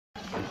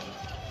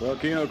Well,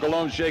 Kino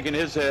Colon's shaking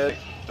his head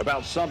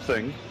about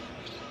something.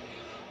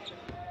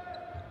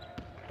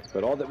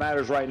 But all that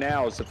matters right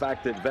now is the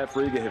fact that VEF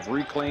Riga have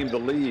reclaimed the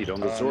lead on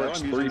the Zurich's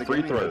 3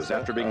 free throws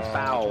after being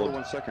fouled.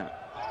 1 second.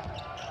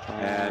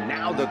 And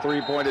now the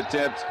three-point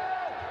attempt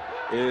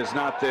is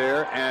not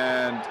there,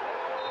 and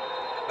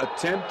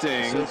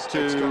attempting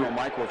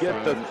to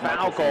get the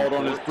foul called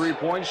on his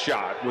three-point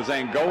shot was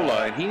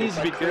Angola, and he needs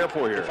to be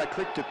careful here. If I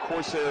click to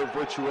Corsair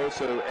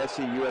Virtuoso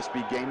SE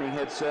USB gaming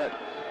headset,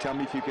 tell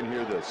me if you can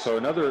hear this. So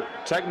another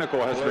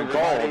technical has been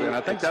called, and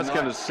I think that's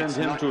going to send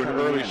him to an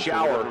early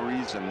shower.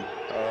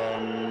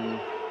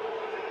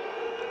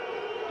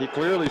 He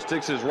clearly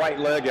sticks his right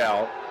leg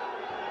out.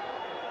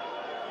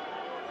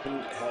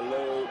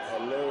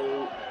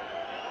 Hello.